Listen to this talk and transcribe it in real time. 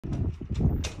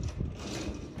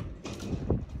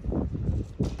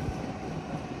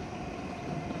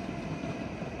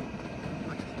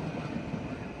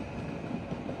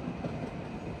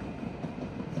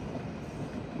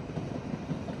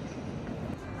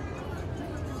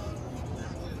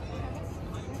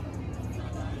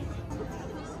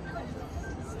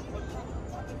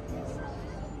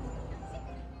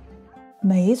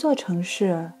每一座城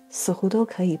市似乎都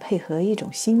可以配合一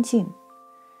种心境，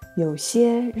有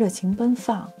些热情奔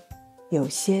放，有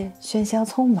些喧嚣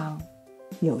匆忙，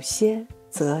有些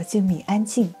则静谧安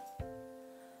静。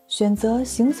选择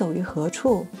行走于何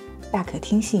处，大可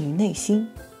听信于内心。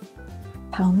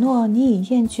倘若你已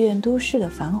厌倦都市的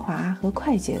繁华和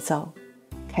快节奏，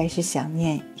开始想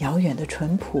念遥远的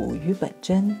淳朴与本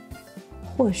真，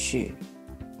或许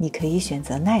你可以选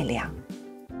择奈良。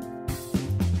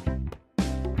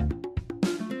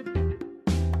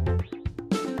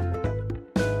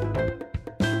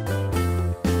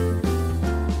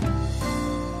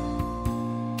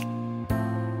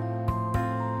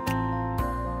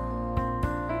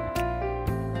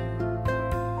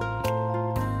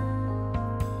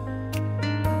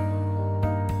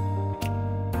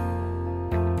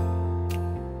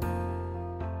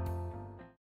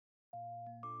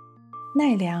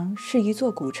奈良是一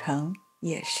座古城，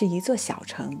也是一座小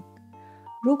城。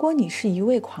如果你是一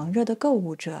位狂热的购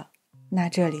物者，那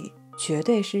这里绝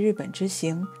对是日本之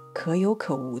行可有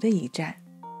可无的一站。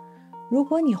如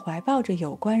果你怀抱着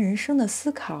有关人生的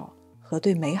思考和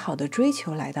对美好的追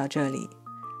求来到这里，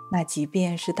那即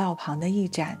便是道旁的一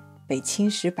盏被侵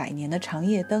蚀100年的长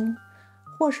夜灯，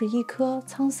或是一棵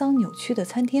沧桑扭曲的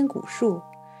参天古树，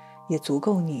也足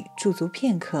够你驻足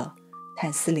片刻，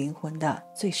探思灵魂的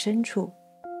最深处。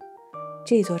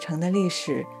这座城的历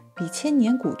史比千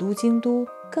年古都京都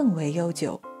更为悠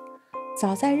久，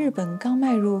早在日本刚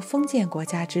迈入封建国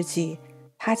家之际，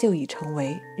它就已成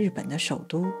为日本的首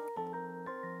都。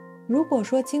如果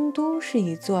说京都是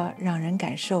一座让人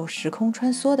感受时空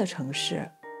穿梭的城市，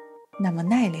那么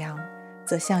奈良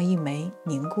则像一枚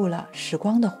凝固了时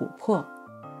光的琥珀，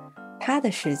它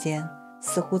的时间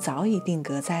似乎早已定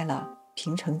格在了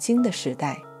平成京的时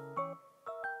代。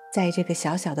在这个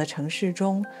小小的城市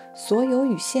中，所有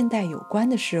与现代有关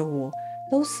的事物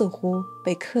都似乎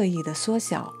被刻意的缩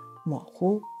小模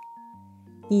糊。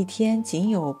一天仅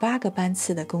有8个班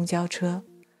次的公交车，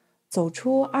走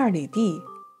出2里地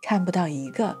看不到一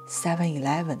个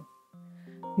 7-Eleven，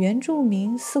 原住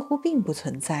民似乎并不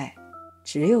存在，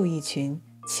只有一群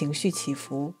情绪起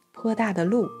伏颇大的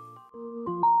鹿。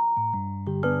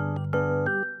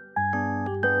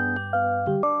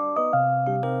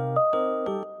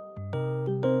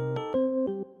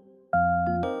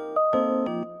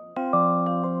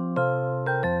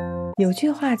有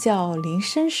句话叫林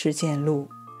深时见鹿，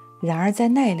然而在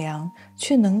奈良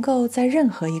却能够在任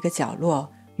何一个角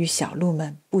落与小鹿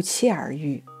们不期而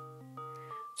遇。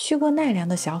去过奈良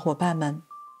的小伙伴们，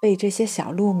被这些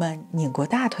小鹿们拧过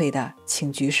大腿的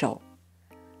请举手。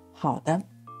好的，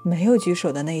没有举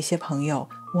手的那些朋友，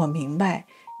我明白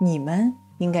你们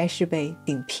应该是被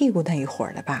顶屁股那一伙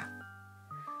儿了吧。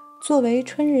作为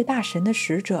春日大神的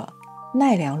使者，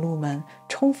奈良鹿们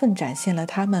充分展现了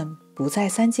他们不在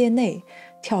3界内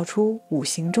跳出5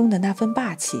行中的那份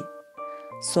霸气。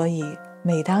所以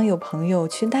每当有朋友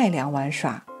去奈良玩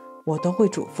耍，我都会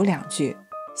嘱咐2句，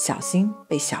小心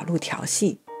被小鹿调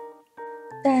戏。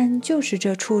但就是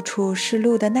这处处是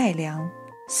鹿的奈良，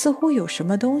似乎有什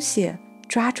么东西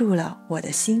抓住了我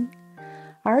的心，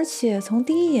而且从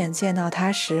第一眼见到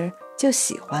它时就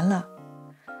喜欢了。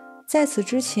在此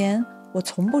之前，我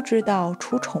从不知道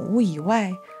除宠物以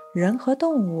外，人和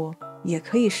动物也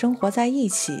可以生活在一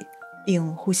起，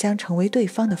并互相成为对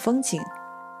方的风景。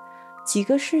几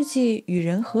个世纪与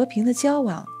人和平的交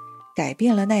往，改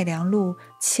变了奈良鹿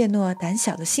怯懦胆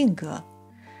小的性格。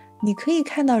你可以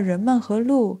看到人们和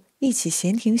鹿一起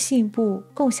闲庭信步，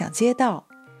共享街道，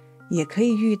也可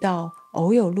以遇到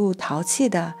偶有鹿淘气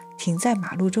地停在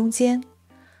马路中间，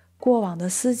过往的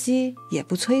司机也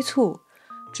不催促，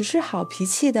只是好脾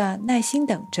气地耐心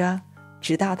等着，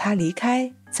直到他离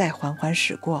开再缓缓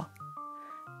驶过。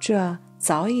这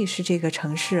早已是这个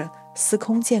城市司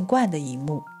空见惯的一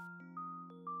幕。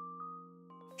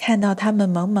看到他们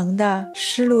萌萌的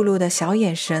湿漉漉的小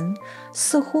眼神，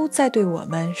似乎在对我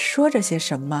们说着些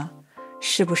什么，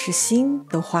是不是心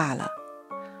都化了？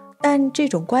但这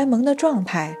种乖萌的状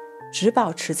态只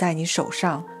保持在你手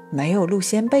上没有鹿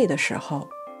仙贝的时候。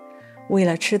为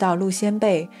了吃到鹿仙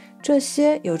贝，这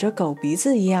些有着狗鼻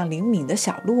子一样灵敏的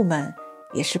小鹿们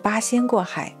也是8仙过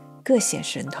海，各显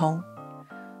神通。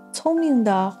聪明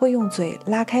的会用嘴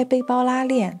拉开背包拉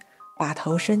链，把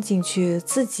头伸进去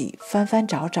自己翻翻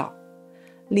找找，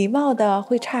礼貌地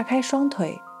会岔开双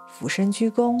腿，俯身鞠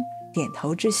躬，点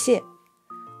头致谢。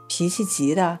脾气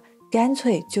急的干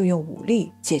脆就用武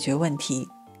力解决问题。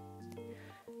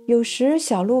有时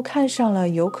小鹿看上了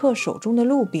游客手中的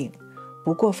鹿饼，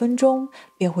不过分钟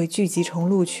便会聚集成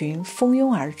鹿群蜂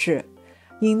拥而至，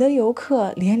引得游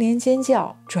客连连尖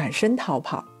叫，转身逃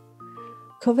跑。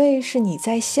可谓是你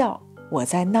在笑，我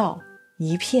在闹，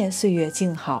一片岁月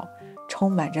静好，充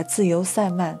满着自由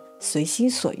散漫、随心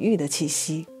所欲的气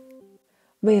息。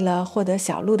为了获得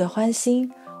小鹿的欢心，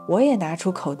我也拿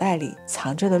出口袋里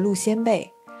藏着的鹿仙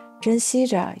贝，珍惜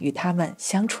着与它们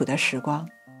相处的时光，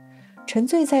沉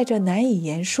醉在这难以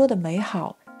言说的美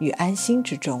好与安心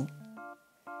之中。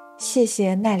谢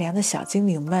谢奈良的小精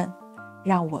灵们，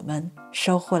让我们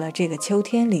收获了这个秋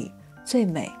天里最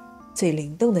美、最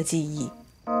灵动的记忆。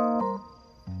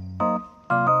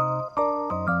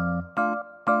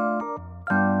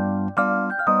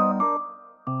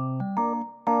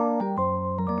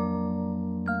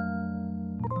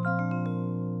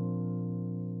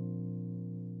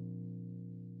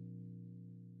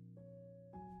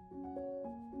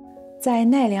在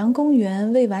奈良公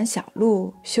园喂完小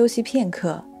鹿，休息片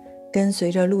刻，跟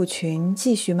随着鹿群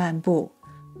继续漫步，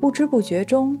不知不觉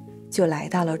中就来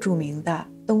到了著名的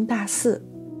东大寺。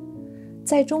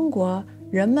在中国，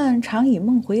人们常以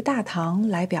梦回大唐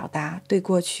来表达对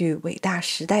过去伟大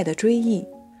时代的追忆，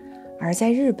而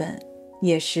在日本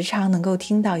也时常能够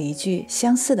听到一句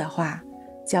相似的话，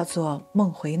叫做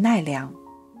梦回奈良。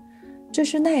这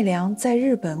是奈良在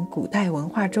日本古代文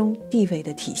化中地位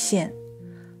的体现。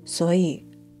所以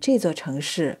这座城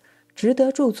市值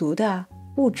得驻足的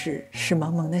不只是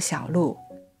萌萌的小鹿，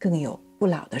更有不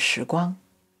老的时光。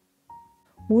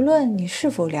无论你是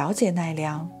否了解奈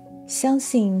良，相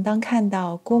信当看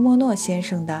到郭沫若先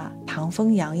生的唐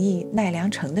风洋溢奈良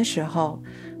城的时候，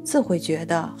自会觉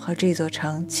得和这座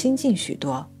城亲近许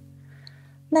多。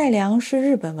奈良是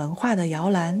日本文化的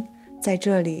摇篮，在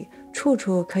这里处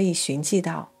处可以寻迹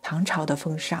到唐朝的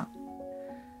风尚。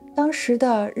当时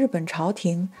的日本朝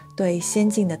廷对先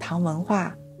进的唐文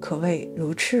化可谓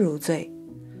如痴如醉，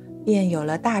便有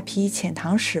了大批遣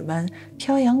唐使们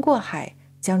漂洋过海，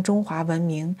将中华文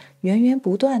明源源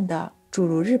不断地注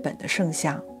入日本的圣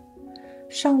象。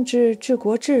上至治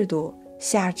国制度，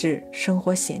下至生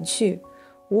活闲趣，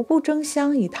无不争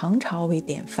相以唐朝为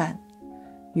典范。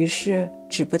于是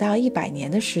只不到100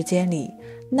年的时间里，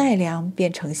奈良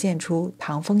便呈现出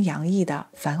唐风洋溢的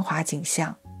繁华景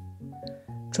象。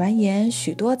转眼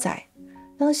许多载，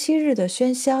当昔日的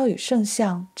喧嚣与圣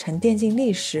象沉淀进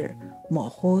历史，模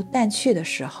糊淡去的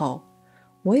时候，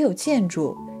唯有建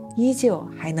筑依旧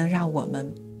还能让我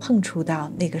们碰触到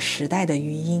那个时代的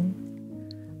余音，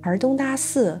而东大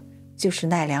寺就是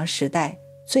奈良时代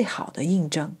最好的印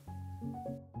证。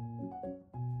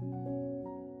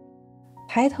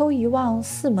抬头一望，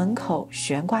寺门口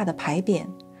悬挂的牌匾，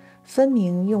分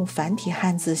明用繁体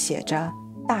汉字写着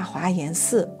“大华严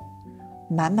寺”。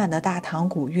满满的大唐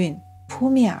古韵扑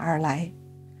面而来，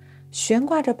悬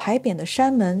挂着牌匾的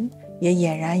山门也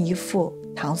俨然一副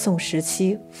唐宋时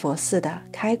期佛寺的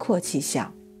开阔气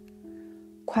象。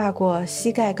跨过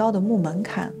膝盖高的木门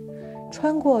槛，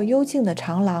穿过幽静的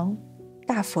长廊，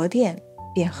大佛殿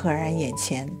便赫然眼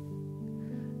前。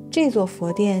这座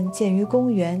佛殿建于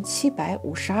公元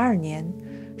752年，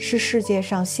是世界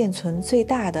上现存最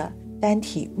大的单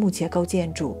体木结构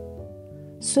建筑，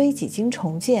虽几经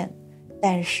重建，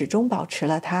但始终保持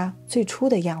了它最初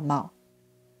的样貌。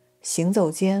行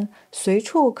走间，随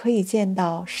处可以见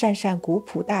到扇扇古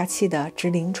朴大气的直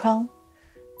棂窗，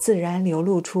自然流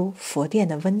露出佛殿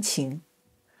的温情。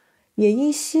也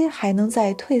依稀还能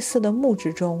在褪色的木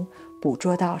质中捕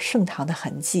捉到盛唐的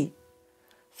痕迹，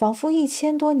仿佛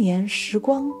1000多年时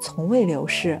光从未流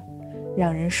逝，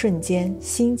让人瞬间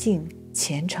心境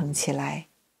虔诚起来。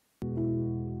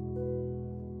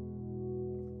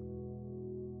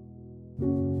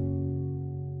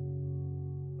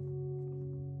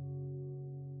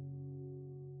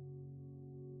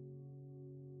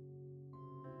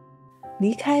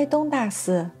离开东大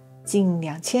寺，近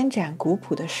2000盏古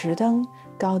朴的石灯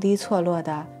高低错落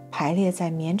地排列在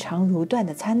绵长如缎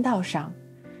的参道上，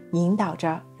引导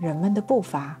着人们的步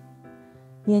伐。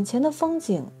眼前的风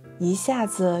景一下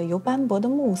子由斑驳的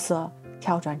暮色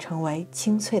跳转成为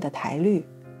清脆的苔绿，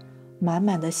满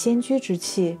满的仙居之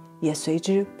气也随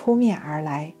之扑面而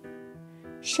来。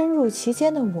深入其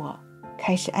间的我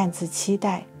开始暗自期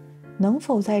待，能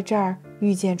否在这儿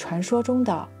遇见传说中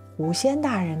的狐仙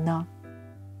大人呢？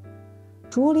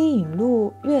竹里引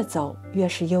路，越走越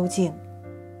是幽静，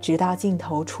直到尽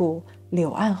头处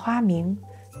柳暗花明，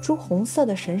朱红色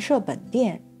的神社本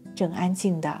殿正安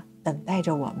静地等待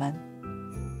着我们。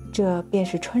这便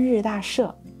是春日大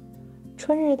社。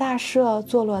春日大社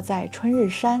坐落在春日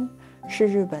山，是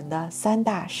日本的3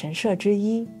大神社之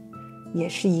一，也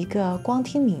是一个光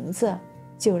听名字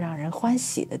就让人欢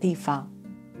喜的地方。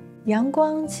阳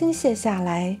光倾泻下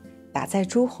来，打在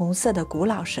朱红色的古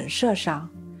老神社上，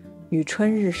与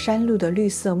春日山路的绿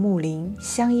色木林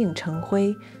相映成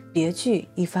辉，别具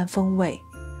一番风味。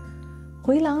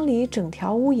回廊里整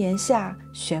条屋檐下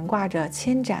悬挂着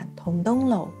千盏铜灯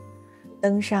笼，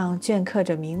灯上镌刻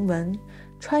着铭文，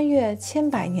穿越千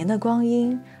百年的光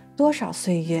阴，多少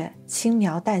岁月轻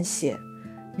描淡写，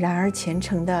然而虔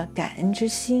诚的感恩之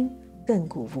心亘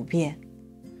古不变。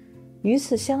与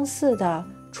此相似的，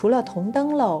除了铜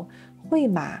灯笼，绘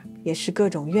马也是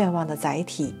各种愿望的载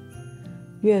体。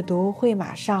阅读绘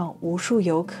马上无数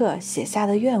游客写下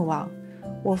的愿望，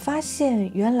我发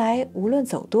现原来无论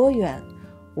走多远，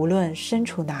无论身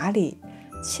处哪里，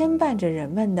牵绊着人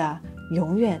们的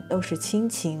永远都是亲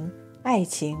情、爱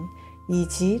情以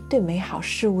及对美好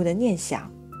事物的念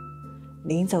想。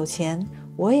临走前，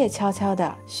我也悄悄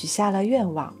地许下了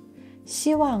愿望，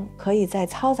希望可以在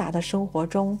嘈杂的生活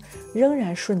中仍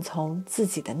然顺从自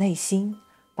己的内心，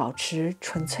保持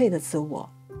纯粹的自我。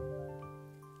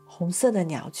红色的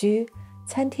鸟居，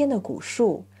参天的古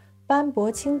树，斑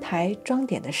驳青苔装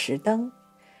点的石灯，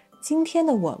今天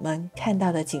的我们看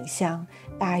到的景象，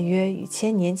大约与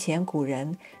1000年前古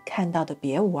人看到的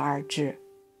别无二致。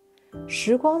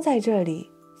时光在这里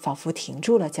仿佛停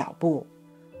住了脚步，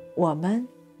我们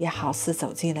也好似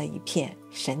走进了一片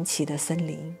神奇的森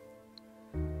林。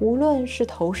无论是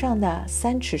头上的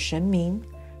3尺神明，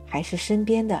还是身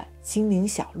边的精灵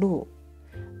小鹿，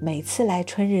每次来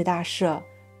春日大社，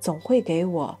总会给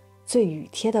我最熨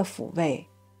帖的抚慰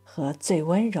和最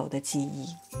温柔的记忆。